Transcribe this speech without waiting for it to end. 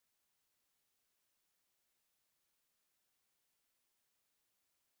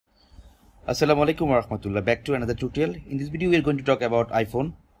Assalamualaikum warahmatullah. Back to another tutorial. In this video we are going to talk about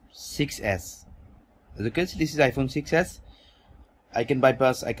iPhone 6s. As you can see, this is iPhone 6s. I can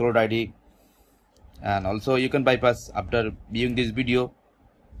bypass iCloud ID, and also you can bypass, after viewing this video,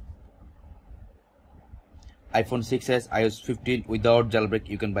 iPhone 6s iOS 15 without jailbreak.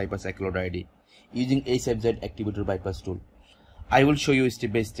 You can bypass iCloud ID using HFZ Activator bypass tool. I will show you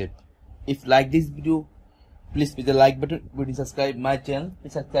step by step. If like this video, please press the like button. Please subscribe my channel.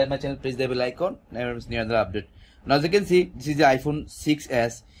 Press the bell icon. Never miss any other update. Now as you can see, this is the iPhone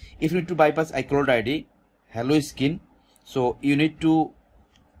 6s. If you need to bypass iCloud ID, 𝐻FZ, so you need to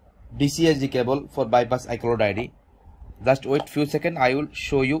DCSD cable for bypass iCloud ID. Just wait few seconds. I will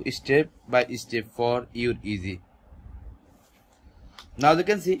show you step by step for your easy. Now as you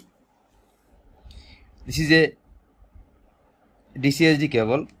can see, this is a DCSD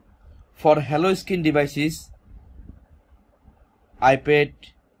cable for 𝐻FZ devices.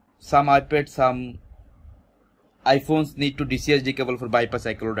 Some iPhones need to DCSD cable for bypass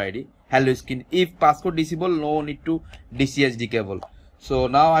iCloud ID, 𝐻FZ. If passcode disable, no need to DCSD cable. So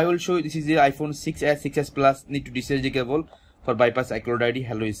now I will show you, this is the iPhone 6s, 6s Plus need to DCSD cable for bypass iCloud ID,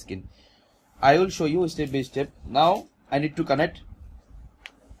 𝐻FZ. I will show you step by step. Now I need to connect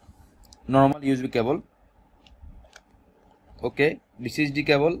normal USB cable. Okay, DCSD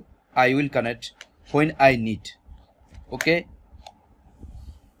cable I will connect when I need. Okay.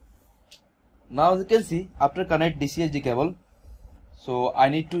 Now as you can see, after connect DCSD cable, so I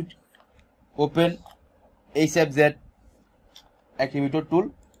need to open HFZ Activator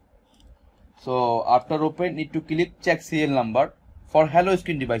tool. So after open, need to click check serial number for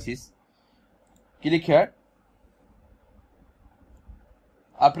𝐻FZ devices. Click here.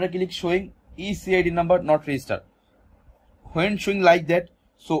 After click showing 𝐒𝐶ID number not registered. When showing like that,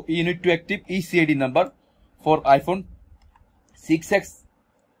 so you need to active 𝐒𝐶ID number for iPhone 6s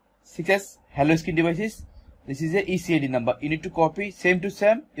𝐻FZ devices. This is a 𝐒𝐶ID number. You need to copy same to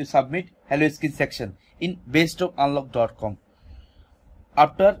same. You submit 𝐻FZ section in bestoffunlock.com.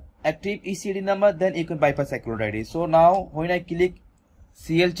 After active 𝐒𝐶ID number, then you can bypass iCloud ID. So now when I click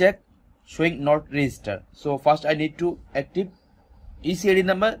CL check, showing not registered. So first I need to active 𝐒𝐶ID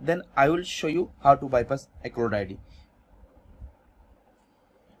number, then I will show you how to bypass iCloud ID.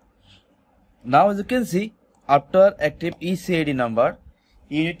 Now as you can see, after active 𝐒𝐶ID number,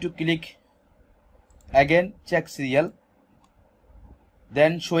 you need to click again check serial,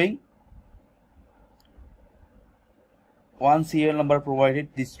 then showing one serial number provided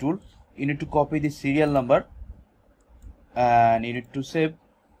this tool. You need to copy this serial number and you need to save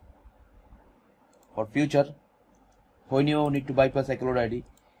for future when you need to bypass iCloud ID.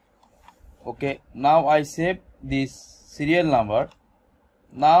 Okay, now I save this serial number.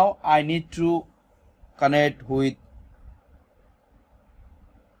 Now I need to connect with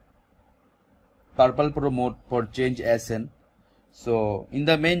Purple Pro mode for change SN. So in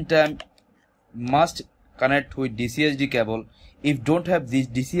the meantime, must connect with DCSD cable. If don't have this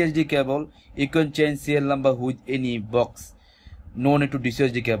DCSD cable, you can change serial number with any box. No need to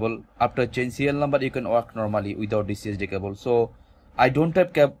DCSD cable. After change serial number, you can work normally without DCSD cable. So I don't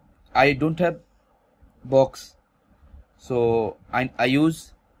have box. So I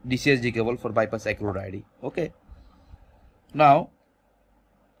use DCSD cable for bypass iCloud ID. Okay. Now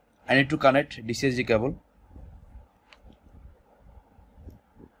I need to connect DCSD cable.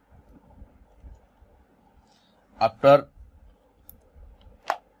 After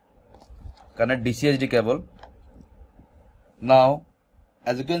connect DCSD cable, now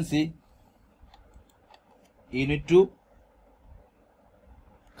as you can see, you need to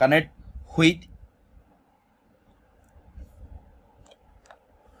connect with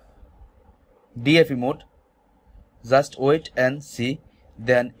DFE mode. Just wait and see,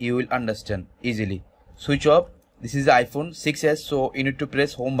 then you will understand easily. Switch off. This is the iPhone 6s, so you need to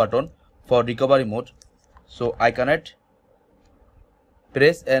press home button for recovery mode. So I connect,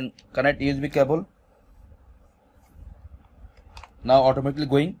 press and connect USB cable. Now automatically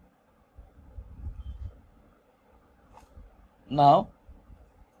going. Now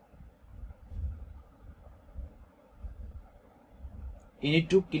you need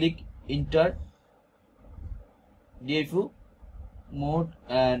to click enter DFU mode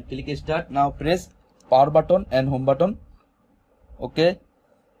and click start. Now press power button and home button. Okay.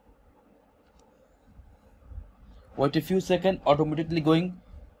 Wait a few seconds, automatically going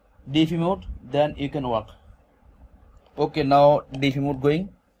DFE mode, then you can work. Okay, now DFE mode going.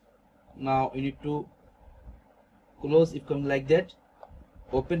 Now you need to close if coming like that.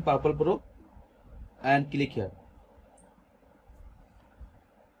 Open Purple Pro and click here.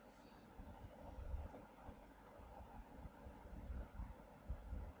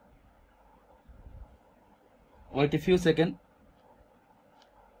 Wait a few seconds.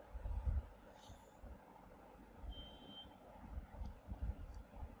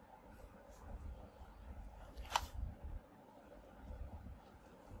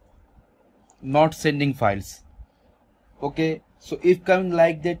 Not sending files. Okay, so if coming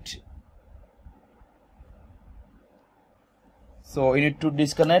like that, so you need to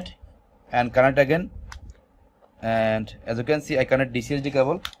disconnect and connect again. And as you can see, I connect DCSD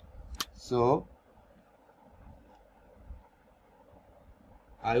cable. So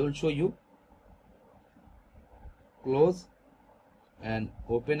I will show you. Close and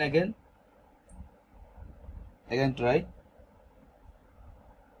open again. Again try.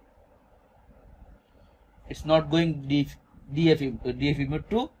 It's not going DFE mode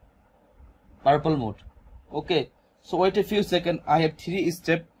to purple mode. Okay, so wait a few seconds. I have 3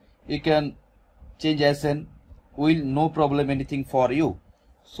 steps. You can change SN. Will no problem anything for you.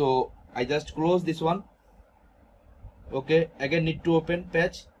 So I just close this one. Okay, again need to open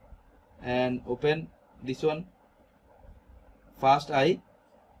patch and open this one. First I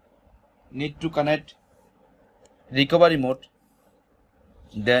need to connect recovery mode.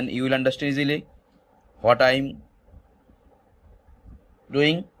 Then you will understand easily what I am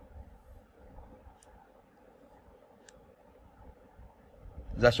doing.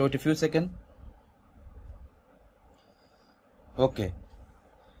 Just wait a few seconds. Okay,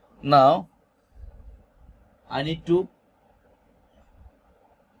 now I need to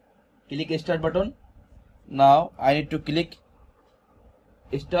click start button. Now I need to click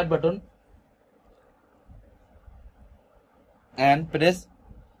start button and press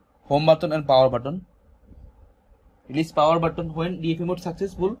home button and power button. Release power button. When DFE mode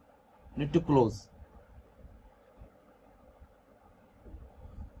successful, need to close.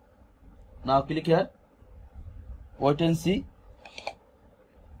 Now click here. Wait and see.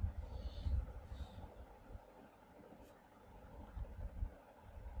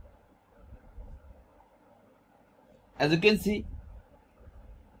 As you can see,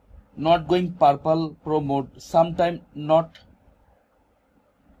 not going purple pro mode. Sometime not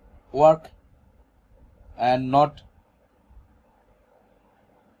work and not.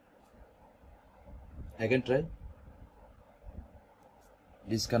 Again try.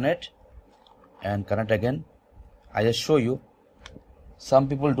 Disconnect and connect again. I just show you. Some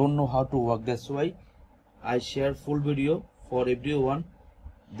people don't know how to work. That's why I share full video for everyone.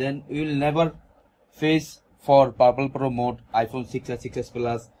 Then you will never face for purple pro mode, iPhone 6s, 6s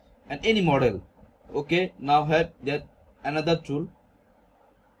Plus and any model. Okay, now have that another tool.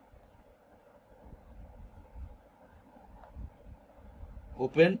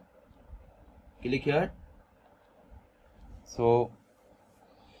 Open, click here. So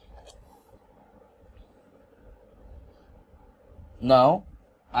now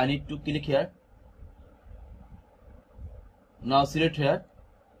I need to click here. Now select here.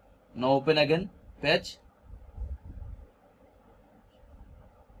 Now open again, patch.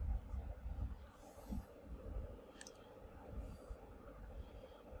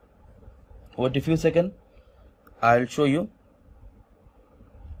 Wait a few seconds. I'll show you.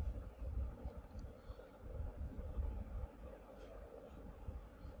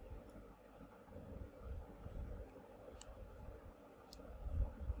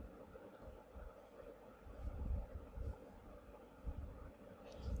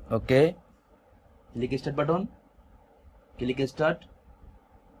 Okay, click start button, click start.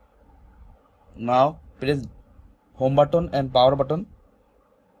 Now press home button and power button.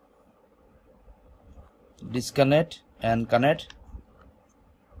 Disconnect and connect.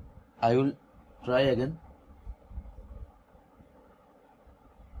 I will try again.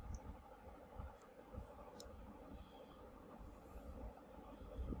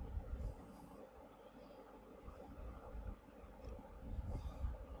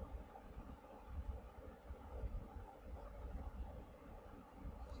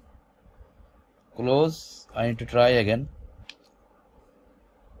 Close. I need to try again.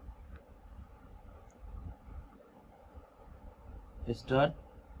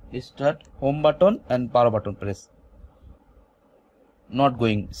 Start home button and power button press. Not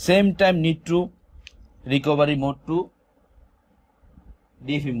going. Same time need to recovery mode to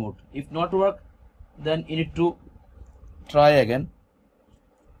DFE mode. If not work, then you need to try again.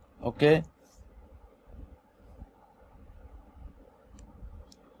 Okay.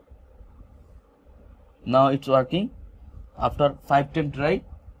 Now it's working. After 5 times try.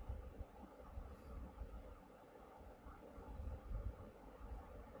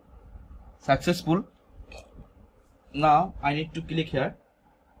 Successful. Now I need to click here.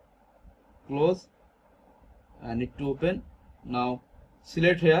 Close. I need to open. Now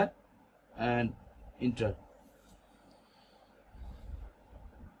select here and enter.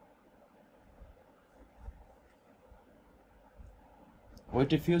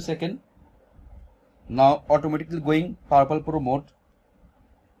 Wait a few seconds. Now automatically going Purple Pro mode.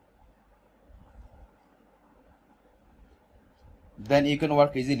 Then you can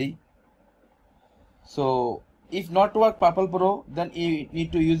work easily. So if not work Purple Pro, then you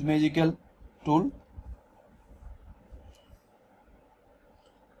need to use magical tool.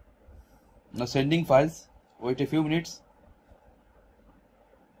 Now sending files. Wait a few minutes.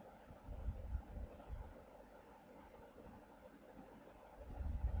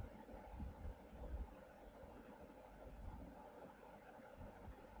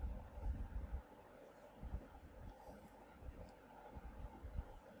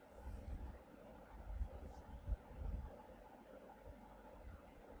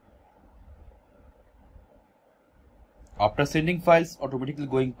 After sending files automatically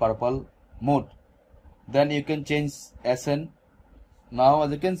going purple mode, then you can change SN. Now as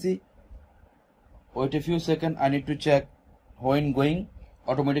you can see, wait a few seconds, I need to check when going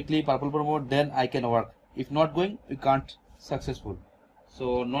automatically purple Pro mode, then I can work. If not going, we can't successful.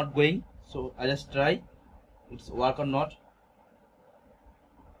 So not going, so I just try it's work or not.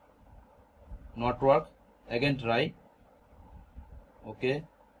 Not work, again try. Okay,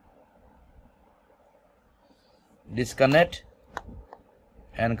 disconnect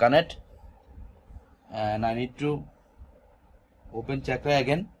and connect, and I need to open chakra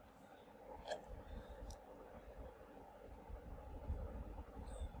again.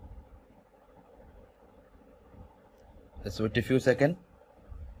 Let's wait a few seconds.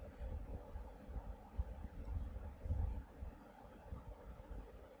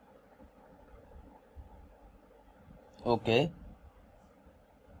 Okay,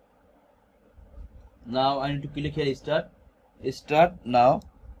 now I need to click here start. Now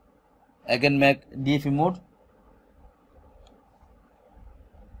again make DFE mode.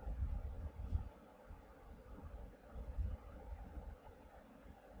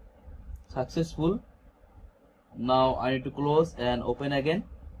 Successful. Now I need to close and open again.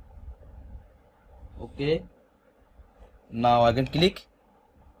 Okay, now I can click.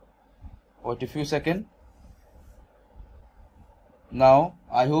 Wait a few seconds. Now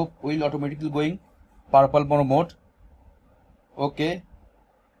I hope will automatically going purple Pro mode. Okay,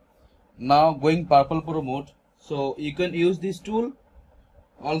 now going purple Pro mode. So you can use this tool.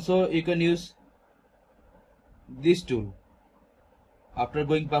 Also you can use this tool. After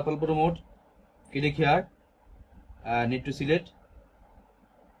going purple Pro mode, click here. Need to select,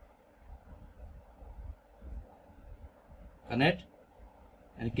 connect,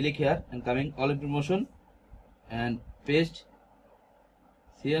 and click here and coming all information and paste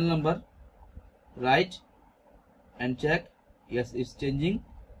serial number, write and check. Yes, it's changing.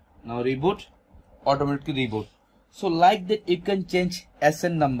 Now reboot, automatically reboot. So like that you can change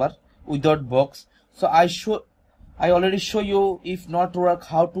SN number without box. So I already show you if not work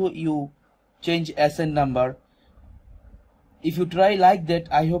how to you change SN number. If you try like that,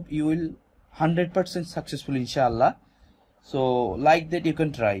 I hope you will 100% successful inshallah. So like that you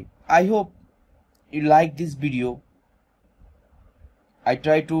can try. I hope you like this video. I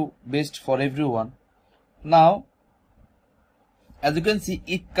try to best for everyone. Now as you can see,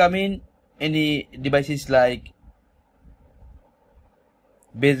 it come in any devices like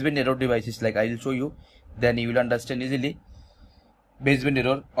baseband error devices, like I will show you, then you will understand easily. Baseband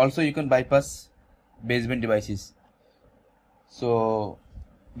error, also you can bypass baseband devices. So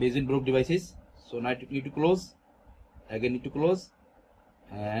baseband broke devices, so now I need to close, again need to close,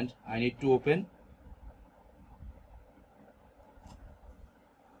 and I need to open.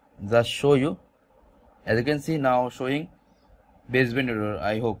 Just show you, as you can see now showing baseband error.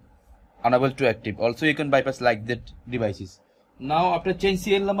 I hope unable to active. Also you can bypass like that devices. Now after change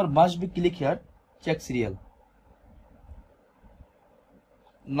serial number must be click here, check serial.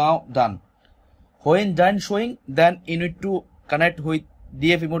 Now done. When done showing, then you need to connect with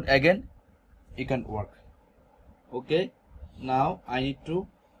DFE mode again, you can work. Okay, now I need to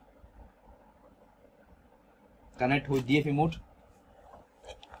connect with DFE mode.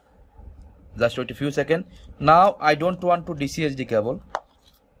 Just wait a few seconds. Now I don't want to DC SD cable,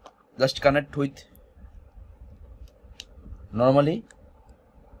 just connect with normally.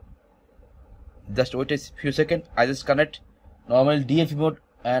 Just wait a few seconds. I just connect normal DFE mode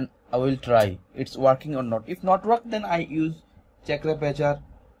and I will try it's working or not. If not work, then I use chakra patcher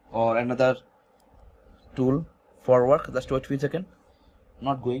or another tool for work. Just wait a few seconds.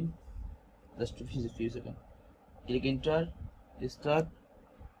 Not going. Just a few seconds. Click enter. Start.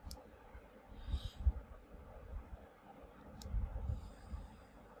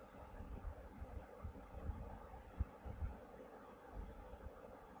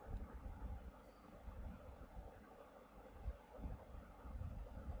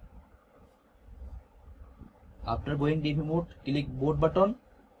 After going DP mode, click boot button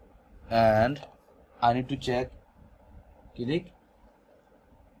and I need to check. Click.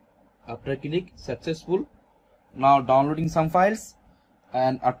 After click, successful. Now downloading some files,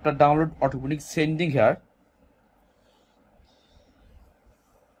 and after download, automatic sending here.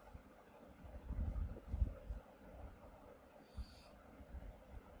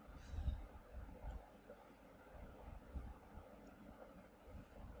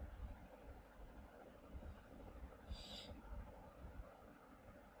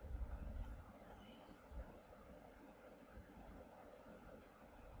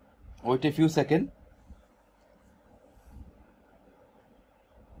 Wait a few seconds.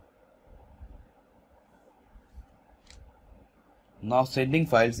 Now sending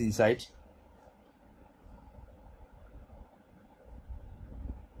files inside.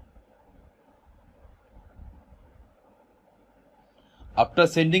 After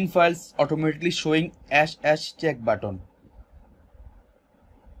sending files, automatically showing # check button.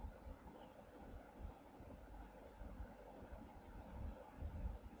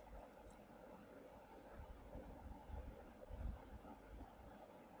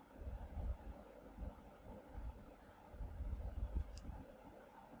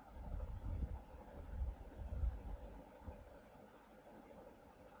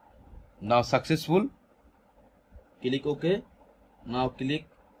 Now successful. Click OK. Now click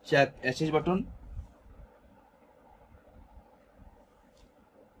check sh button.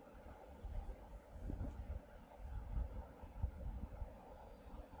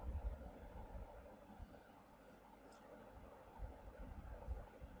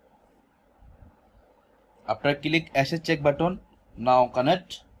 After click sh check button, now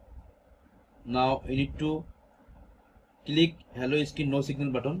connect. Now you need to click hello screen no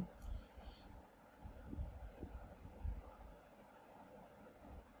signal button.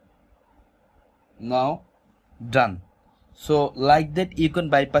 Now done. So like that you can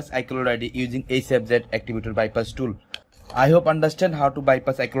bypass iCloud ID using HFZ Activator bypass tool. I hope understand how to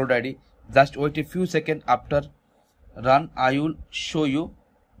bypass iCloud ID. Just wait a few seconds. After run, I will show you.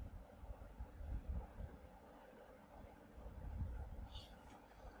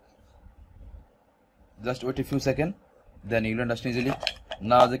 Just wait a few seconds, then you will understand easily.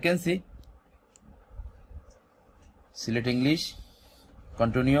 Now as you can see, select English,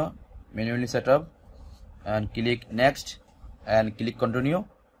 continue, manually setup, and click next and click continue.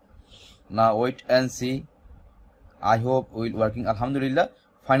 Now wait and see. I hope will working. Alhamdulillah.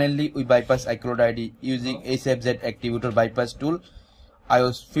 Finally we bypass iCloud ID using HFZ Activator bypass tool.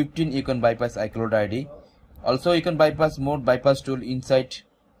 iOS 15 you can bypass iCloud ID. Also you can bypass more bypass tool inside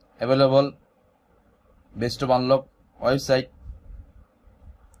available. Best of unlock website.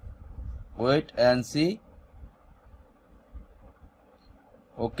 Wait and see.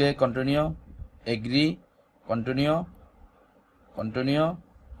 Okay, continue, agree, continue, continue,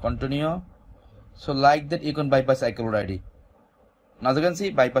 continue. So like that you can bypass iCloud ID. Now you can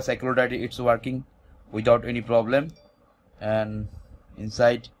see bypass iCloud ID, it's working without any problem. And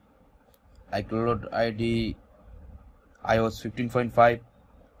inside iCloud ID iOS 15.5.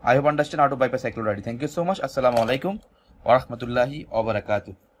 I hope understand how to bypass iCloud ID. Thank you so much. Assalamu alaikum wa rahmatullahi wa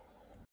barakatuh.